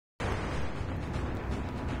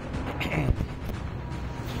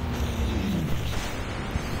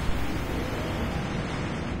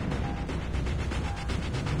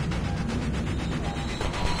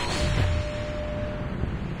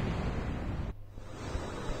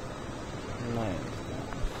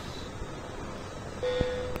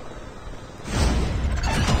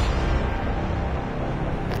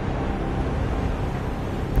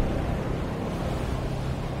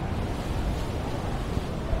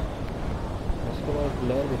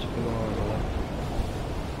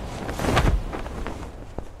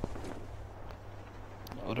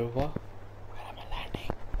अरे वाह,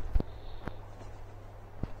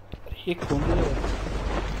 ये कौन है?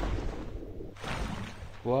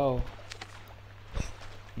 Wow,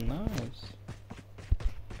 nice.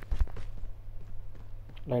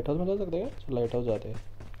 लाइट हाउस में जा सकते हैं? चल लाइट हाउस जाते हैं।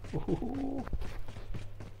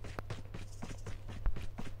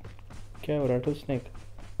 क्या है रैटल स्नेक?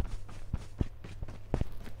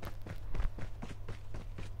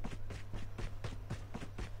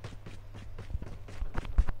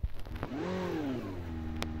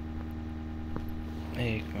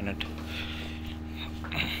 एक मिनट,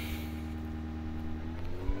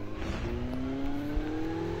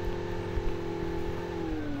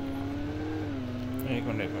 एक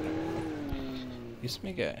मिनट, एक मिनट,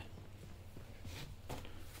 इसमें क्या है?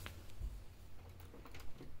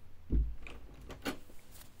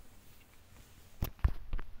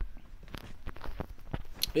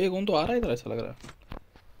 एक कौन तो आ रहा है इधर, ऐसा लग रहा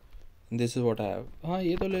है। This is what I have. हाँ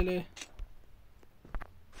ये तो ले ले।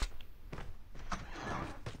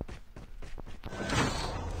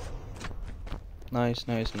 Nice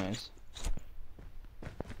nice nice.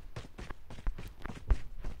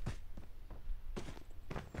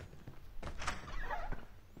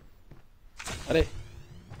 अरे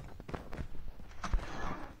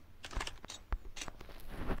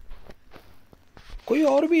कोई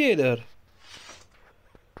और भी है इधर।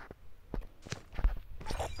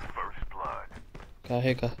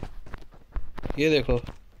 काहे का? ये देखो।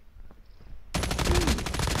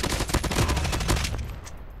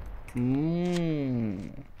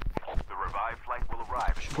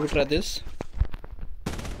 Should we try this?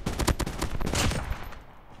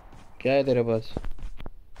 क्या है तेरे पास?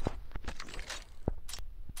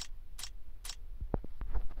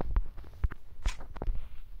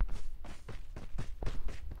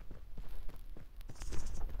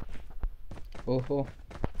 ओहो,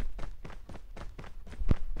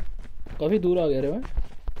 काफी दूर आ गया रे। मैं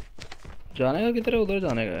जाने का किधर है? उधर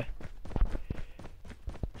जाने का है।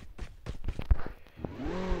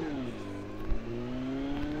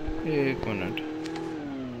 एक मिनट।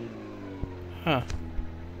 हाँ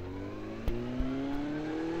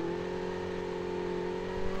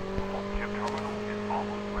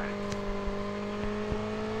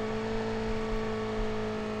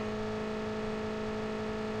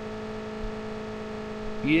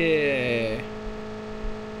ये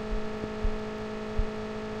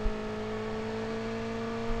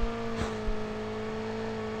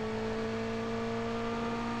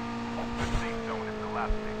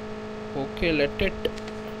ओके, लेट इट।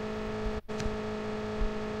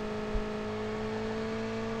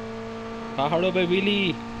 पहाड़ों पे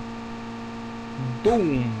wheelie, boom,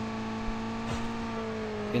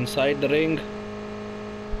 inside the ring.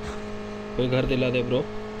 कोई घर दिला दे ब्रो।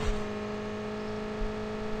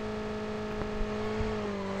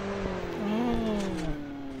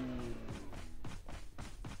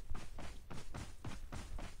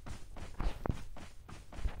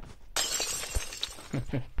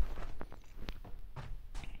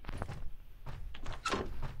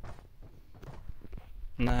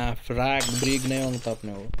 ना फ्रैग ब्रिग नहीं मांगता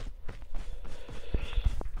अपने को।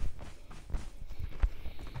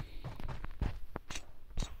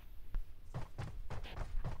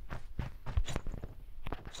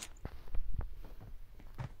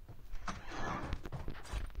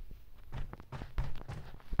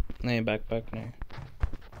 नहीं बैकपैक नहीं।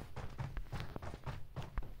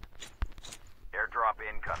 Airdrop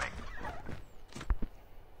incoming.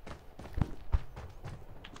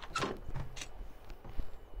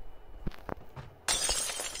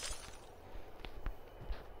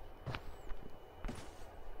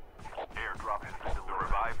 Airdrop has been delivered. The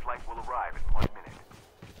revived flight will arrive in 1 minute.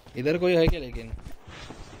 इधर कोई है क्या? लेकिन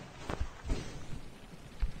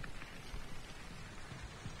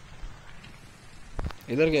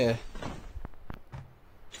इधर क्या है?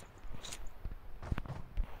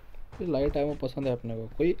 लाइट आइमो पसंद है अपने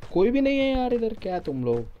को। कोई भी नहीं है यार इधर। क्या तुम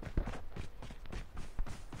लोग?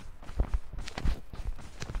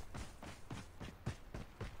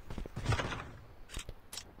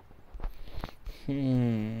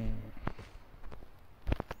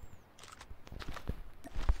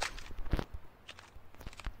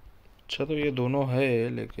 अच्छा तो ये दोनों है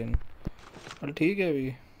लेकिन चल ठीक है अभी।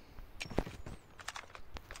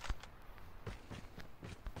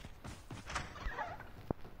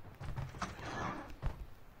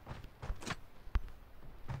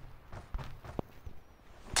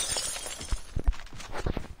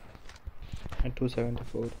 at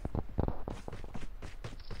 274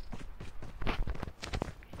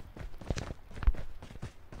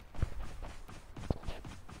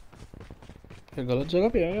 ये गलत जगह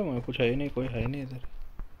पे आ गया मैं, कुछ है ही नहीं, कोई है ही नहीं इधर।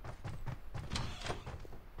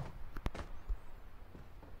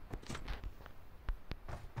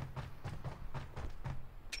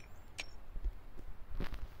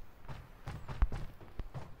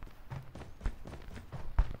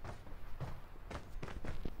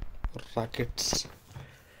 रॉकेट्स,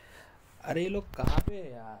 अरे ये लोग कहाँ पे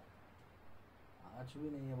है यार, आज भी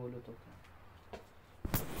नहीं है बोलो तो क्या।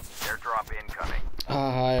 Airdrop incoming.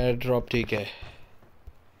 हाँ हाँ एयर ड्रॉप ठीक है।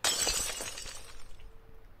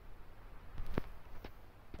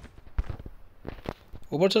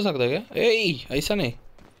 ऊपर चढ़ सकता है क्या? ए ऐसा नहीं,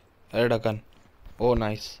 अरे ढक्कन, ओ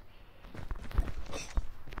नाइस।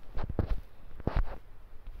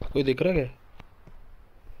 कोई दिख रहा है क्या?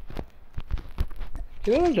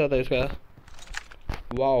 किधर जाता है इसका?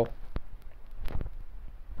 Wow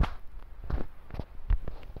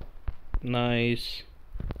nice.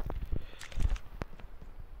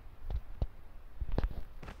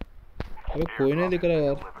 अबे कोई नहीं दिख रहा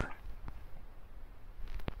यार। Delivered.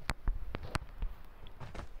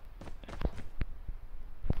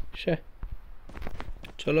 शे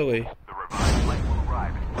चलो भाई, The revived flight will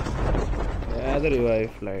arrive in 1 minute. याद रिवाइव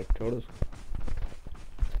फ्लाइट छोड़ उसको।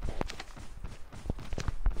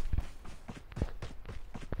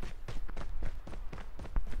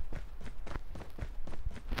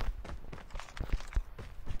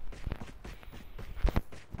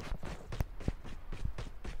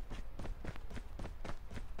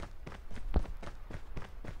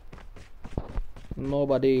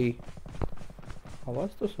 नोबडी, आवाज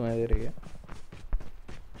तो सुनाई दे रही है।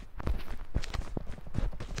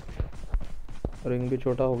 रिंग भी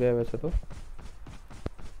छोटा हो गया वैसे तो।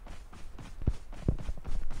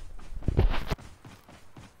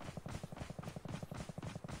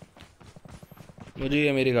 मुझे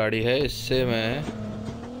ये मेरी गाड़ी है, इससे मैं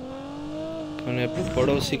अपने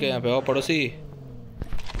पड़ोसी के यहाँ पे, आओ पड़ोसी,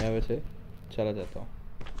 मैं वैसे चला जाता हूँ।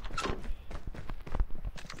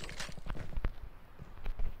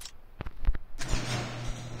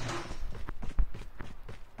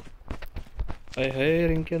 अरे है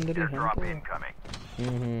रिंग के अंदर ही है Airdrop तो। incoming.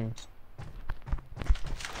 Hmm.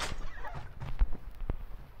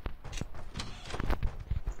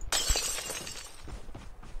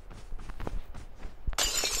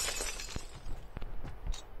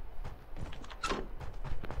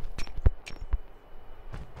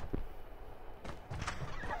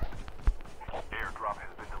 Airdrop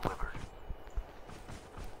has been delivered.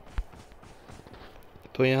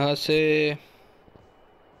 तो यहाँ से,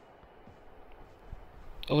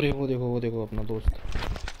 और ये वो देखो अपना दोस्त।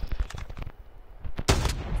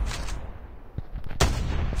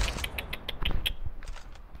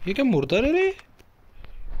 ये क्या मुर्दा है रे?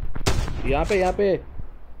 यहाँ पे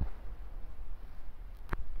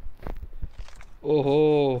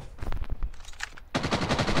ओहो,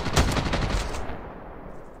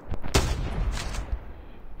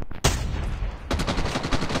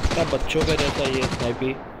 क्या बच्चों का जैसा ये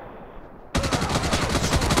स्नाइपी।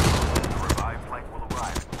 The revived flight will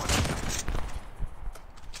arrive in 1 minute.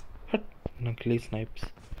 हट, नकली स्नाइप्स।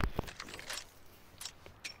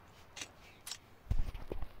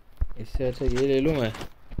 इससे अच्छा ये ले लूँ मैं,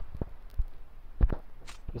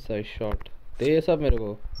 साइड शॉट दे सब मेरे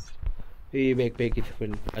को। ये बैकपैक की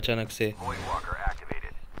फुल, अचानक से Voidwalker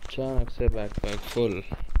activated. Backpack full.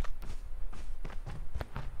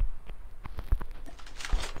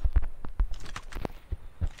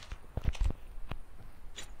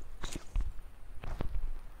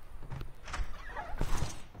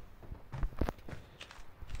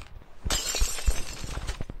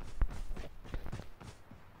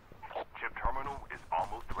 Chip terminal is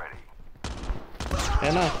almost ready.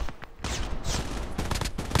 है ना?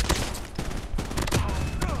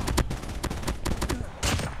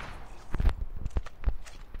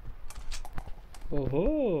 ओहो,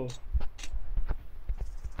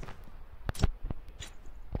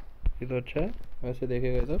 ये तो अच्छा है वैसे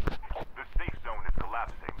देखेगा सब। The safe zone is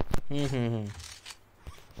collapsing. हम्म।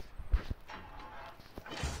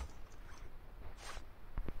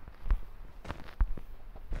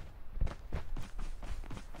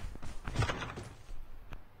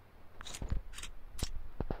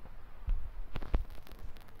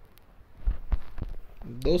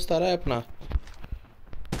 दोस्त आ रहा है अपना।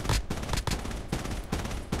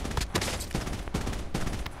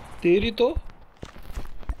 तेरी तो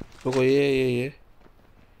रुको, ये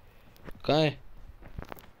कहाँ है?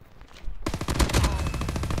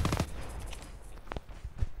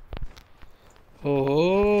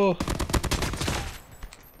 ओहो,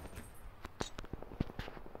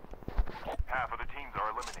 Half of the teams are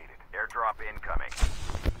eliminated. Airdrop incoming.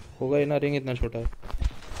 होगा ही ना, रिंग इतना छोटा है।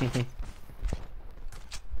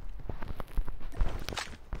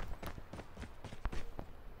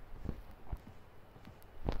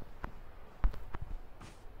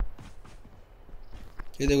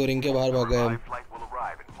 ये देखो रिंग के बाहर The भाग गए हम। revived flight will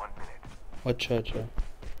arrive in 1 minute. अच्छा अच्छा,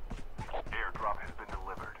 Airdrop has been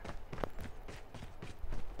delivered.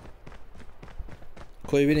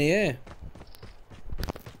 कोई भी नहीं है।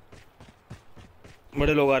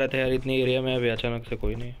 बड़े लोग आ रहे थे यार इतनी एरिया में, अभी अचानक से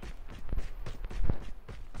कोई नहीं।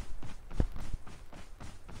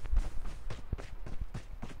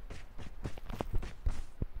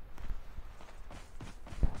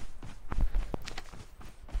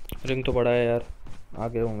 रिंग तो बड़ा है यार,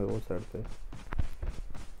 आगे होंगे वो साइड पे।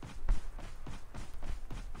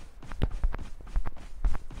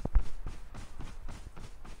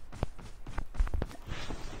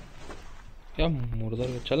 क्या मुर्दा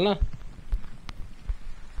चलना।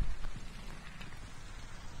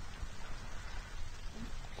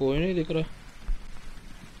 कोई नहीं दिख रहा।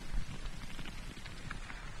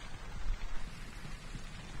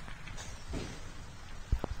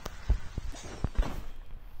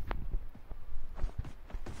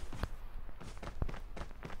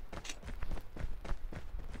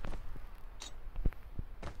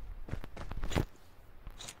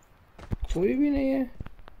 कोई भी नहीं है।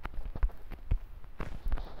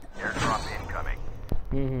 Airdrop incoming.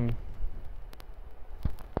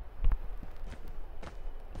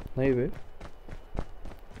 नहीं बे,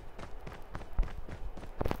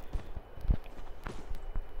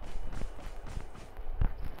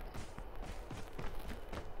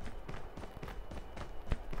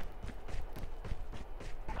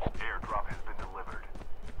 Airdrop has been delivered.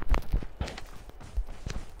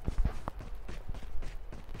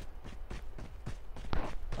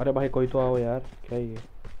 अरे भाई कोई तो आओ यार, क्या ये?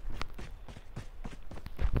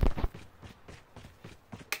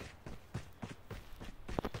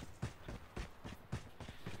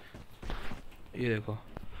 ये देखो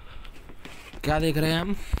क्या देख रहे हैं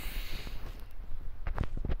हम।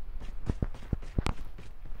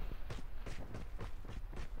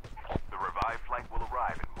 The revived flight will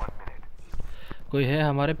arrive in 1 minute. कोई है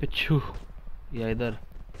हमारे पिछू या इधर?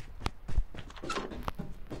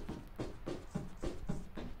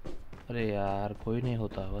 अरे यार कोई नहीं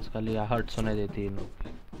होता, बस खाली आहट सुनाई देती है इन लोग की।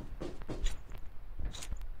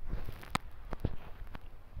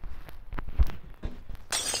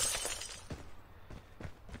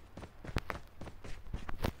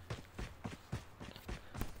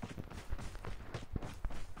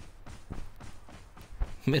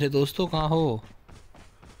 मेरे दोस्तों कहाँ हो?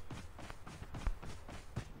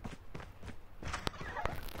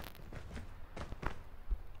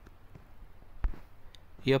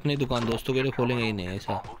 ये अपनी दुकान दोस्तों के लिए खोलेंगे ही नहीं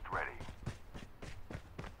ऐसा। Almost ready.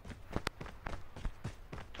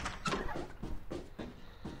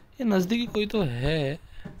 ये नज़दीकी कोई तो है,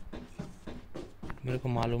 मेरे को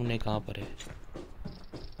मालूम नहीं कहाँ पर है।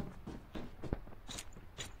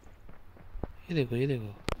 ये देखो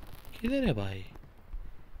किधर है भाई?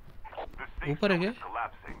 The safe ऊपर है zone क्या? is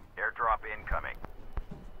collapsing. Airdrop incoming.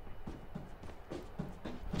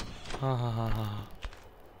 हाँ हाँ हाँ हाँ हाँ।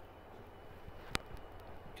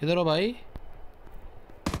 किधर हो भाई?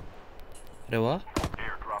 अरे वाह,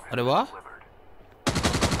 Airdrop has अरे been वाह, delivered.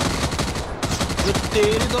 ये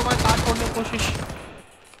तेरी तो मैं काट फोड़ने की कोशिश।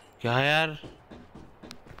 क्या यार,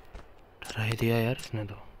 डरा ही दिया यार इसने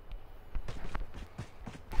तो।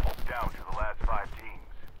 Down to the last 5 teams.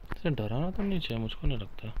 इसे डराना तो नहीं चाहिए, मुझको नहीं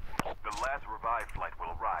लगता। The last revived flight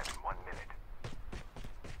will arrive in 1 minute.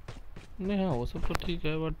 नहीं हाँ वो सब तो ठीक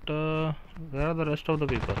है, but where are the rest of the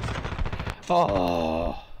people?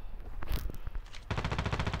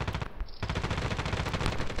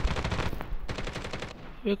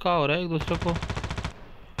 ये कहाँ हो रहा है एक दूसरे को?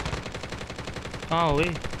 कहाँ हो गई?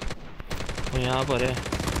 वो यहाँ पर है।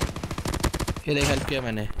 ये देख हेल्प किया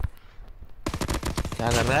मैंने। क्या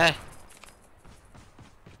कर रहा है?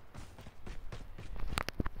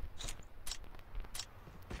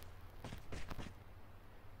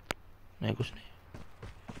 नहीं कुछ नहीं।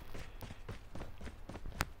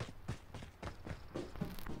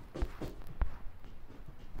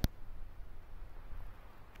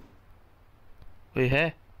 कोई है?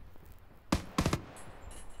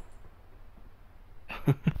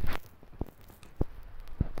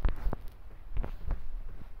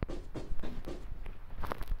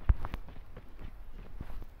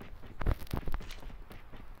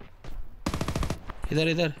 इधर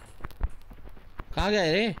इधर कहाँ गया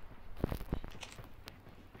रे?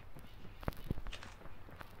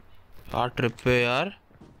 यार ट्रिप पे यार।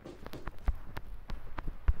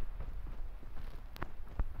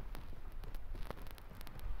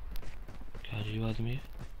 क्या अजीब आदमी है।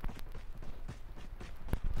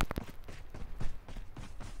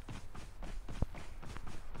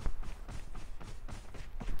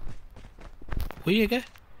 वही है क्या?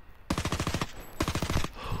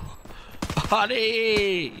 अरे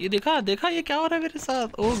ये देखा देखा ये क्या हो रहा है मेरे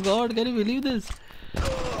साथ। ओह God, can you believe this?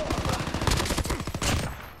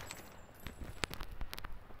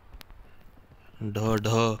 ढ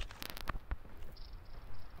ढ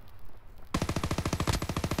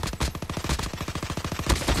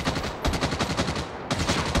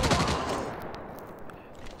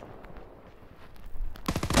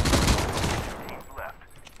Teams left.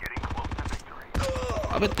 Getting close to victory.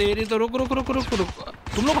 अबे तेरी तो रुक रुक रुक रुक रुक।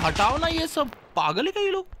 तुम लोग हटाओ ना ये सब, पागल है क्या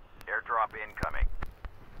ये लोग? Airdrop incoming.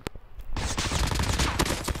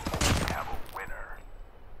 Have a winner.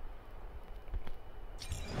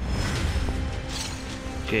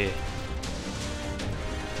 Okay